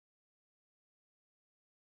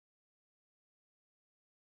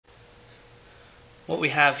What we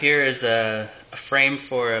have here is a frame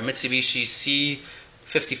for a Mitsubishi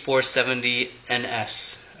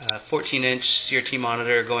C5470NS, 14-inch CRT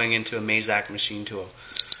monitor going into a Mazak machine tool.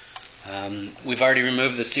 We've already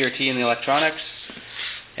removed the CRT and the electronics,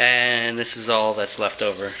 and this is all that's left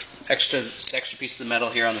over. Extra pieces of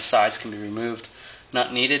metal here on the sides can be removed,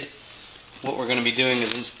 not needed. What we're going to be doing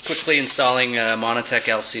is quickly installing a Monitech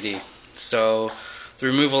LCD. So the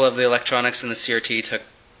removal of the electronics and the CRT took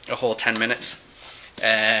a whole 10 minutes.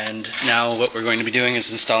 And now what we're going to be doing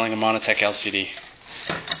is installing a Monitech LCD,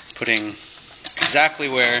 putting exactly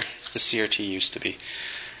where the CRT used to be.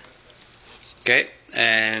 Okay,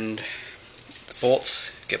 and the bolts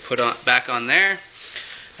get put back on there,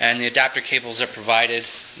 and the adapter cables are provided.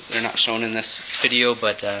 They're not shown in this video,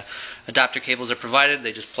 but adapter cables are provided.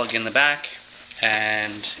 They just plug in the back,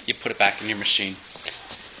 and you put it back in your machine.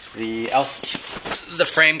 The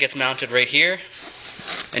frame gets mounted right here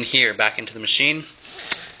and here back into the machine,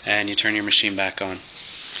 and you turn your machine back on.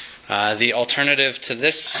 The alternative to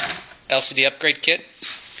this LCD upgrade kit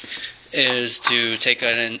is to take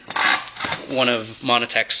one of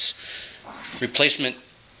Monitech's replacement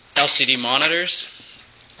LCD monitors.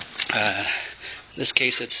 In this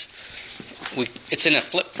case, it's in a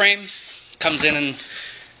flip frame. Comes in a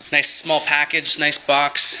nice small package, nice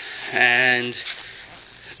box, and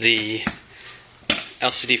the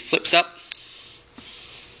LCD flips up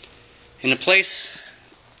into place.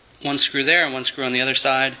 One screw there and one screw on the other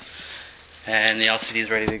side, and the LCD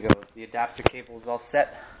is ready to go. The adapter cable is all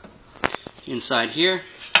set inside here,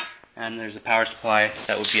 and there's a power supply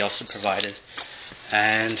that would be also provided.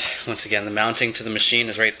 And once again, the mounting to the machine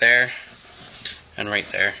is right there and right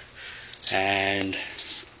there, and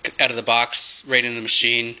out of the box right in the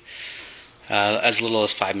machine, as little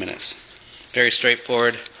as 5 minutes. Very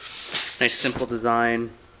straightforward, nice simple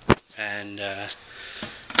design, and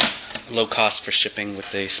low cost for shipping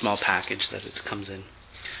with the small package that it comes in.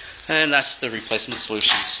 And that's the replacement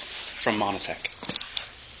solutions from Monitech.